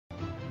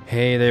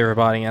Hey there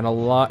everybody, and a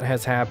lot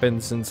has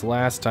happened since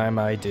last time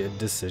I did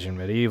Decision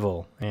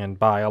Medieval. And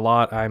by a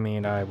lot, I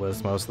mean I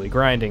was mostly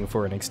grinding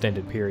for an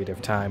extended period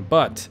of time,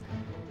 but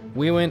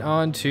we went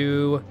on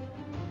to,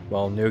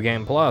 well, New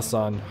Game Plus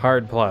on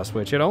Hard Plus,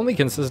 which it only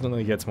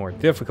consistently gets more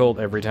difficult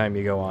every time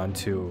you go on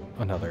to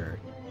another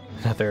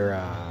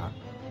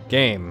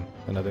game,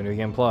 another New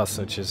Game Plus,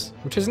 which is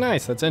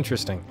nice. That's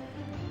interesting.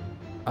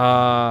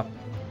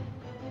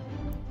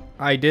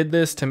 I did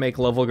this to make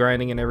level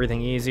grinding and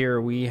everything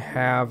easier. We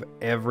have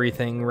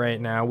everything right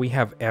now. We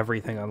have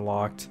everything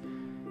unlocked.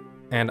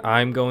 And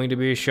I'm going to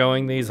be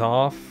showing these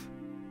off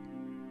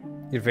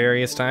at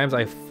various times.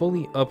 I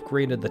fully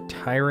upgraded the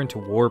Tyrant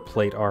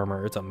Warplate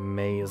armor. It's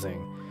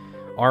amazing.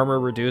 Armor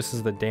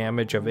reduces the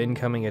damage of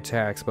incoming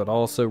attacks, but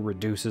also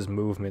reduces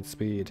movement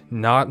speed.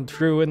 Not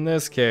true in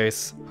this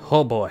case.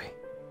 Oh boy.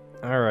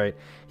 Alright,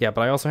 yeah,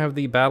 but I also have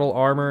the battle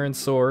armor and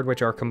sword,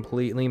 which are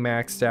completely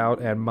maxed out,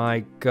 and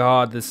my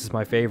god, this is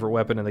my favorite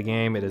weapon in the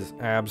game. It is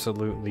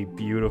absolutely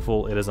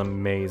beautiful. It is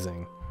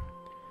amazing.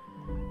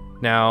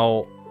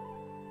 Now,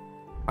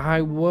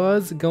 I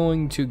was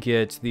going to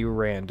get the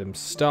random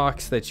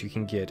stocks that you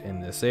can get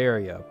in this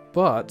area,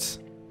 but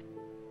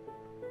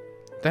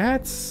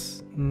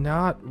that's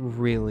not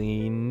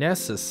really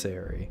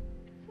necessary.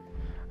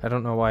 I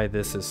don't know why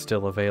this is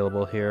still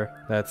available here.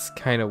 That's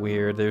kind of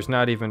weird. There's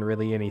not even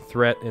really any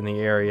threat in the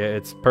area.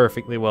 It's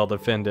perfectly well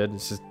defended.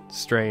 It's just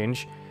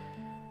strange.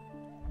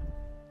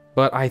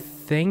 But I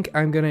think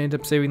I'm going to end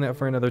up saving that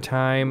for another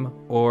time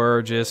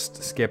or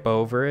just skip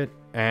over it.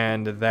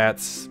 And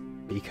that's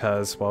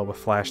because, well, with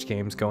Flash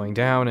games going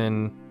down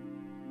in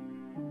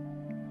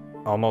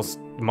almost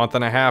a month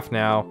and a half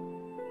now,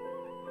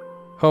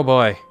 oh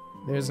boy,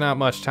 there's not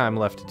much time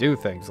left to do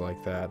things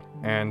like that.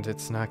 And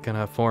it's not going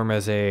to form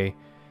as a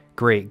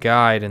great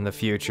guide in the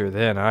future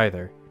then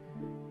either.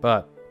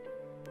 But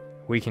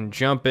we can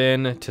jump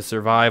in to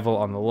survival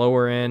on the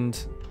lower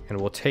end,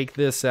 and we'll take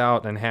this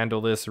out and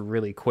handle this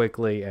really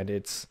quickly, and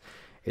it's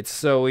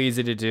so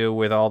easy to do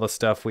with all the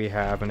stuff we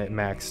have and it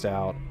maxed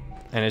out,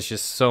 and it's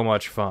just so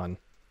much fun.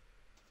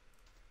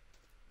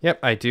 Yep,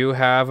 I do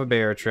have a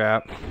bear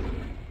trap.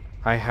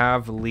 I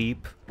have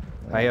leap.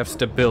 I have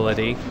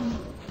stability,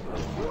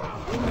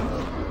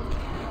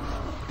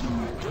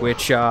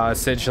 which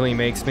essentially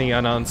makes me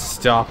an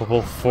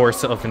unstoppable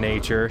force of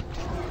nature.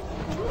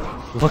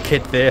 Look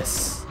at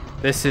this.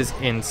 This is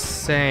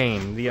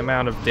insane, the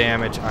amount of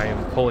damage I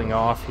am pulling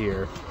off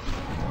here.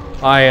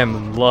 I am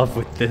in love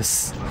with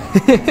this.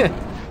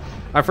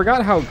 I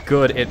forgot how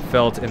good it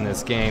felt in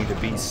this game to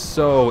be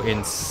so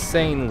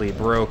insanely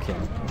broken.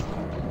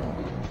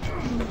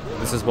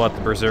 This is what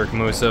the Berserk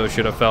Muso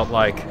should have felt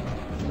like.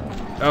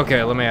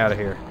 Okay, let me out of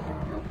here.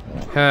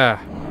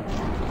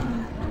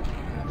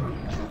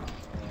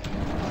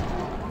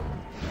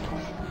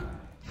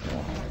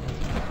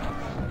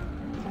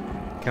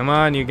 Come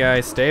on, you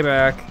guys, stay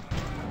back.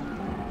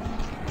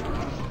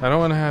 I don't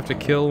want to have to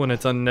kill when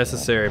it's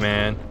unnecessary,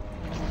 man.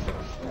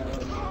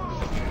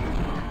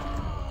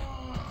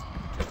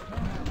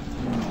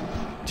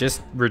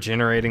 Just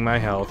regenerating my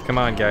health. Come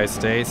on, guys,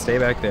 stay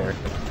back there.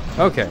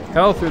 Okay,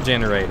 health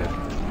regenerated.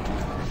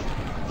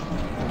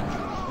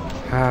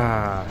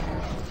 Ah.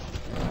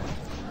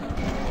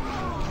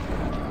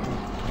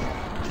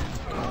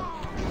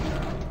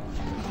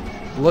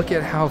 Look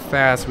at how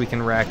fast we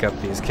can rack up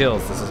these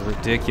kills. This is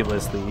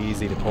ridiculously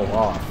easy to pull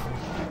off.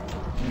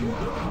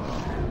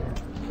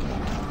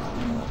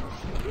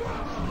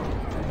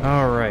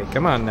 Alright,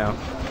 come on now.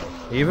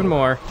 Even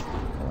more.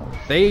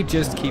 They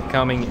just keep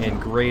coming in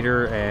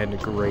greater and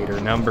greater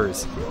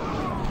numbers.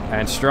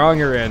 And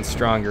stronger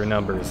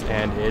numbers.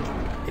 And it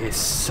is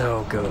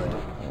so good.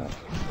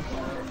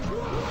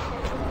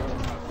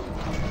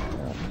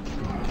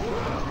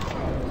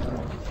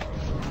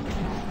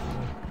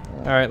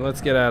 Alright, let's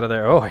get out of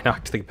there. Oh, I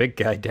knocked the big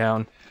guy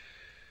down.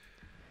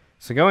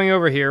 So going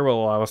over here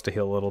will allow us to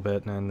heal a little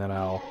bit, and then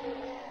I'll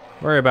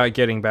worry about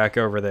getting back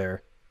over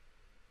there.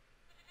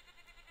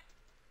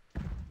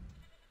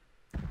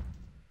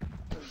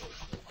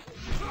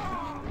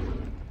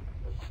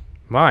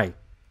 My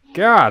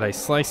god, I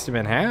sliced him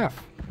in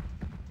half.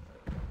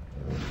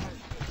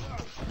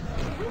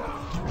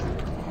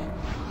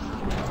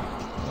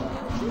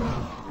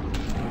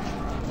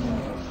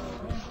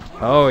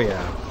 Oh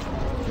yeah.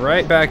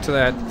 Right back to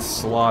that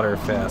slaughter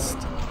fest.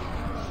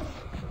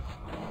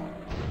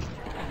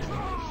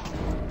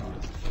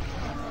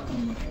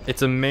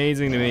 It's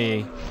amazing to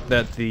me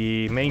that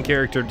the main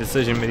character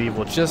Decision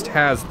Medieval just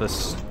has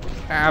this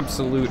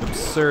absolute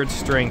absurd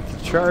strength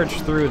to charge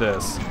through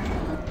this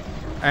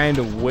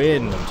and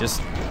win,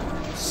 just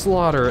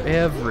slaughter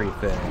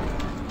everything.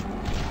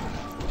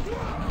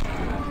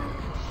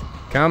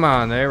 Come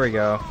on, there we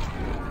go.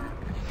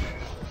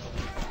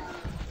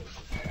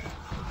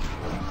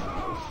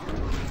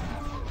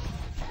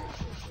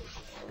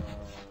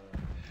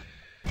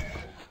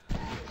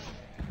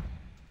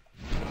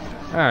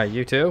 Ah,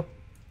 you too?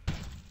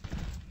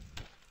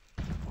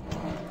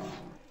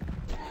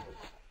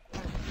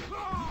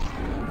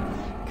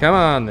 Come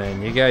on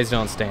then, you guys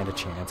don't stand a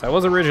chance. I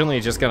was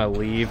originally just gonna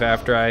leave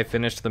after I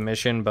finished the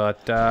mission, but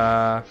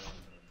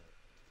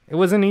it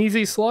was an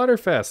easy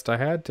slaughterfest, I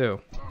had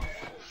to.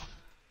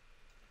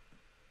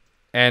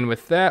 And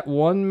with that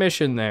one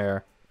mission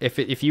there,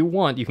 if you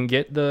want, you can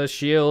get the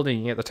shield and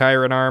you can get the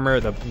tyrant armor,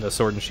 the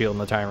sword and shield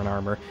and the tyrant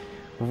armor,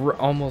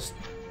 almost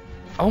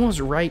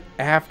right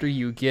after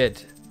you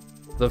get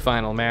the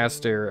final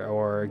master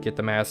or get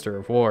the master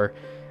of war,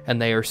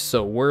 and they are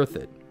so worth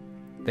it.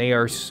 They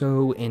are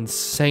so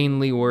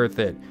insanely worth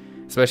it,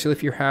 especially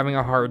if you're having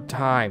a hard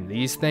time.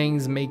 These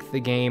things make the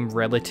game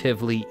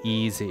relatively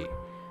easy,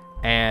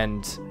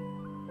 and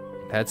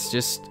that's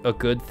just a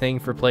good thing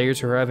for players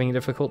who are having a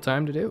difficult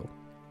time to do.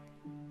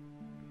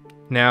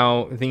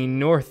 Now, the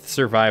North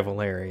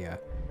survival area.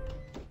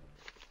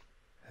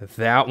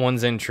 That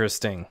one's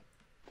interesting.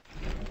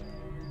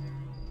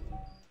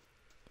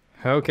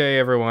 Okay,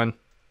 everyone.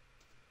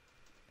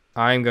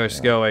 I'm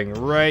just going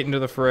right into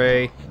the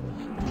fray.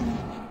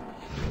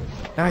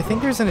 Now, I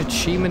think there's an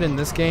achievement in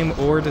this game,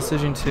 or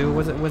Decision 2.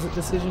 Was it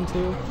Decision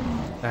 2?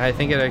 I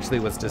think it actually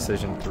was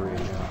Decision 3.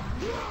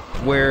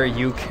 Where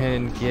you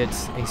can get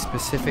a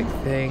specific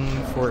thing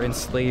for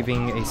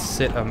enslaving a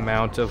set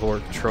amount of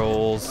orc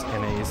trolls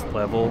in a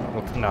level.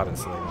 Well, not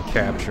enslaving,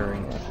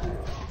 capturing.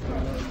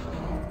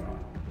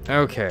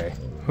 Okay.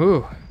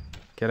 Whew.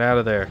 Get out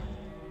of there.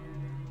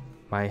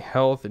 My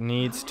health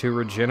needs to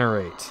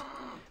regenerate.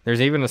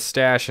 There's even a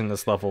stash in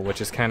this level, which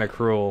is kind of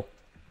cruel.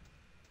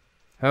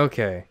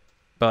 Okay.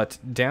 But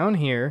down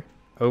here,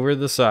 over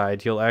the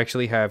side, you'll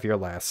actually have your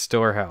last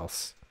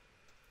storehouse.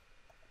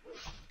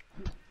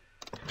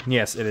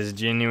 Yes, it is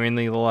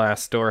genuinely the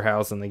last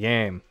storehouse in the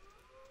game.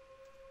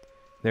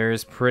 There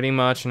is pretty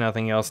much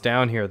nothing else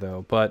down here,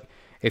 though, but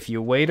if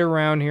you wait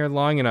around here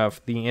long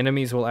enough, the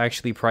enemies will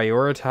actually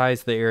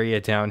prioritize the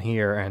area down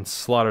here and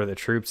slaughter the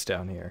troops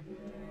down here.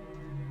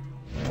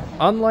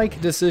 Unlike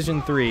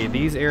Decision 3,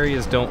 these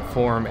areas don't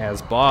form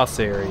as boss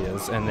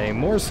areas, and they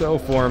more so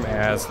form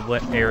as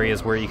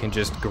areas where you can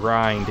just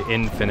grind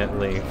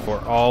infinitely for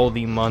all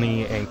the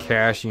money and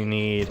cash you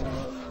need.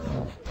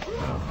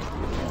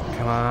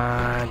 Come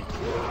on.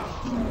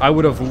 I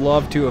would have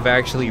loved to have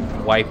actually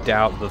wiped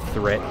out the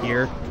threat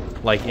here,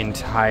 like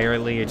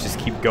entirely, and just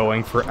keep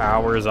going for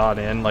hours on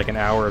end, like an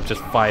hour of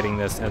just fighting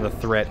this, and the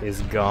threat is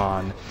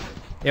gone.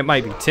 It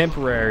might be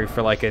temporary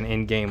for like an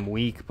in-game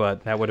week,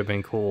 but that would have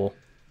been cool.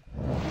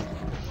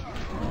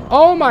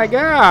 Oh my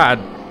god!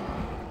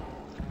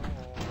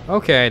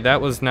 Okay,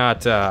 that was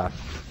not, that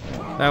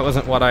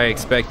wasn't what I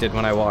expected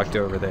when I walked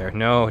over there.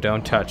 No,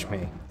 don't touch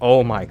me.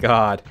 Oh my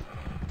god.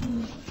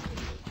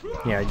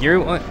 Yeah,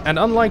 and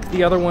unlike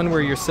the other one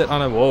where you're sitting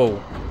on a,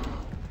 whoa,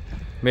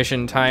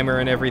 mission timer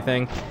and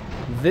everything,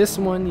 this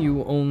one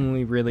you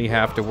only really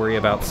have to worry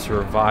about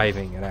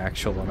surviving an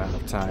actual amount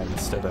of time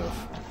instead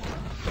of,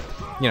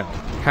 you know,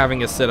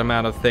 having a set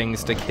amount of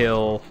things to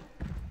kill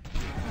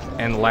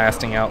and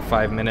lasting out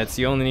 5 minutes.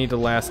 You only need to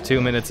last 2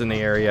 minutes in the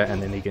area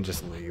and then you can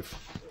just leave.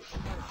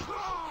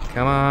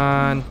 Come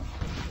on.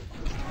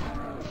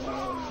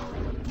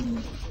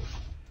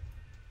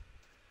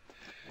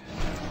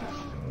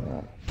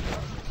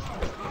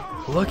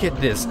 Look at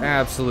this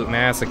absolute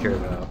massacre,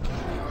 though.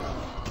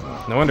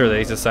 No wonder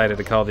they decided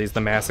to call these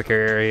the massacre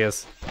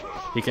areas.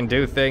 You can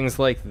do things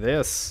like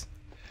this.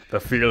 The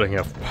feeling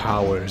of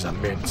power is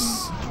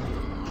immense.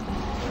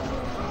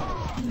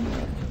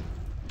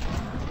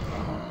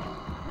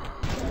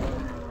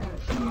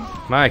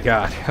 My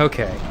god,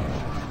 okay.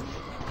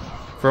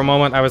 For a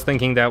moment, I was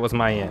thinking that was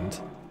my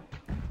end.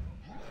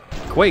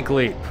 Quake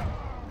Leap.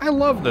 I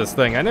love this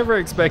thing. I never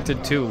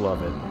expected to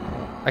love it.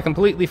 I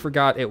completely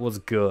forgot it was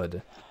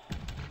good.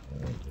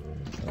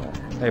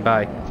 Hey,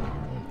 bye.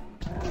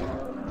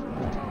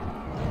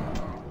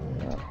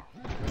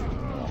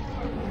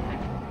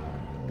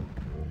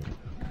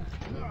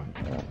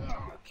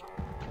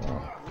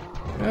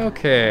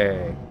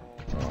 Okay.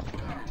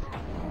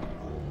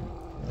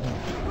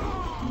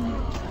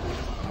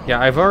 Yeah,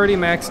 I've already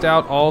maxed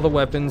out all the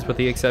weapons with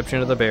the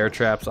exception of the bear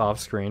traps off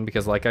screen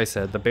because, like I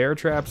said, the bear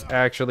traps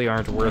actually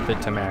aren't worth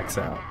it to max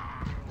out.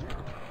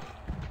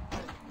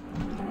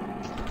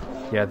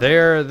 Yeah,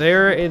 they're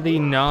the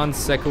non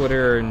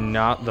sequitur,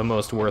 not the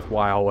most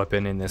worthwhile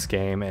weapon in this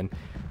game, and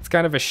it's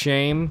kind of a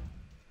shame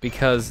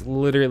because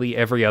literally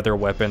every other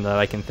weapon that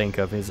I can think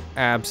of is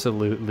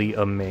absolutely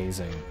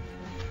amazing.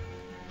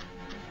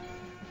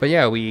 But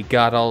yeah, we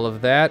got all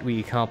of that.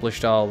 We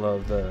accomplished all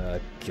of the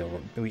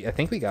I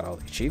think we got all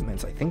the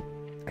achievements. I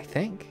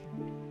think.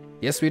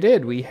 Yes, we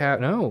did. We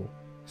have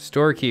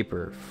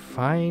storekeeper.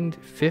 Find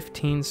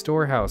 15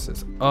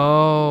 storehouses.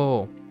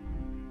 Oh.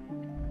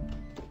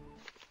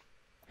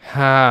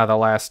 The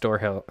last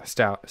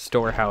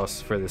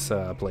storehouse for this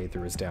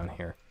playthrough is down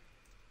here.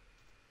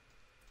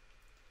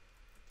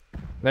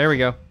 There we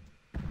go.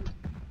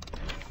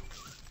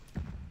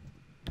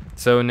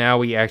 So now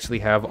we actually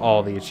have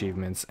all the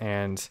achievements,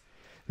 and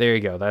there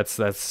you go.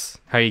 That's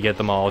how you get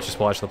them all. Just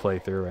watch the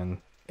playthrough, and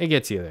it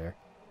gets you there.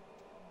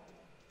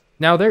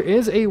 Now, there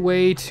is a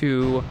way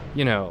to,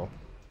 you know,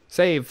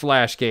 save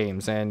Flash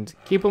games and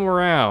keep them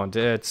around.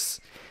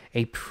 It's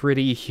a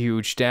pretty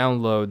huge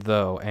download,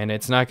 though, and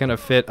it's not going to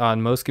fit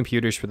on most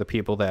computers for the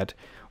people that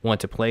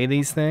want to play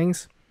these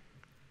things.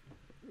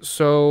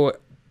 So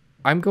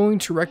I'm going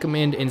to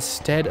recommend,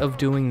 instead of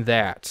doing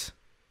that,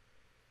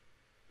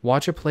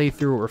 watch a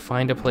playthrough or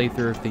find a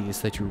playthrough of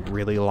these that you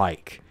really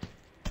like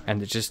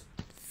and it just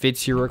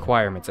fits your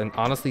requirements. And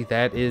honestly,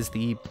 that is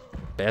the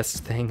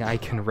best thing I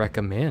can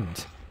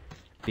recommend,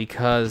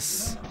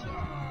 because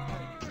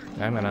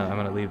I'm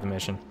gonna leave the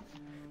mission,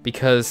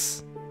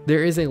 because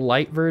there is a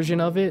light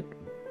version of it,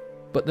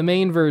 but the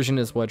main version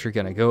is what you're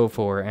gonna go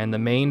for, and the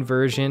main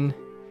version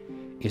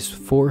is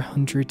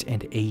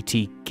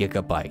 480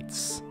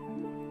 gigabytes.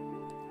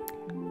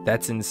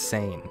 That's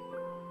insane.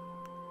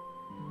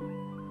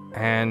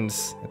 And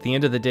at the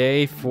end of the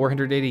day,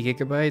 480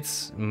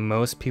 gigabytes,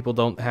 most people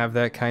don't have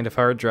that kind of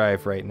hard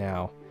drive right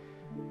now.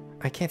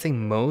 I can't say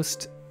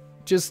most,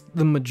 just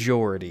the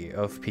majority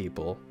of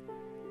people.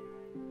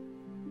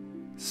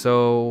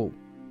 So,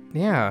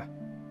 yeah.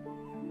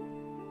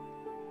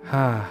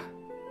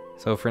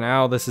 So for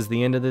now, this is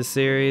the end of this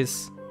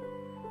series.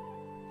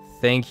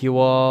 Thank you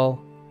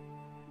all,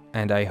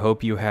 and I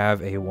hope you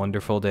have a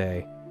wonderful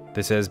day.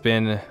 This has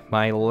been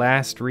my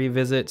last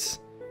revisit.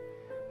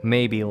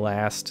 Maybe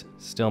last.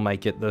 Still might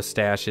get those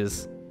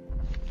stashes.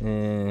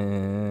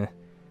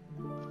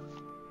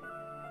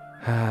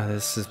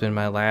 This has been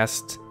my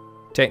last,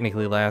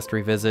 technically last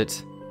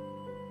revisit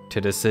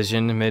to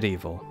Decision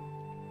Medieval.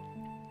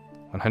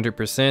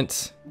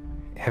 100%.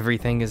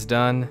 Everything is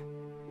done.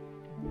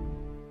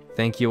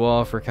 Thank you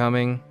all for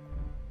coming.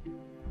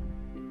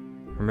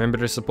 Remember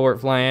to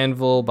support Fly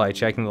Anvil by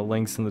checking the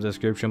links in the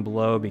description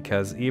below,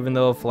 because even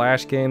though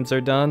Flash games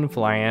are done,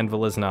 Fly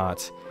Anvil is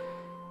not.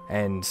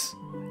 And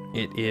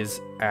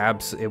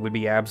it would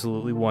be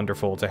absolutely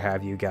wonderful to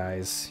have you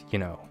guys, you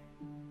know,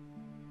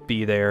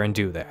 be there and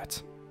do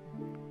that.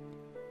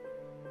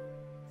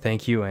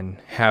 Thank you and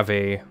have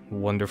a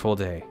wonderful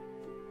day.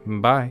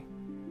 Bye.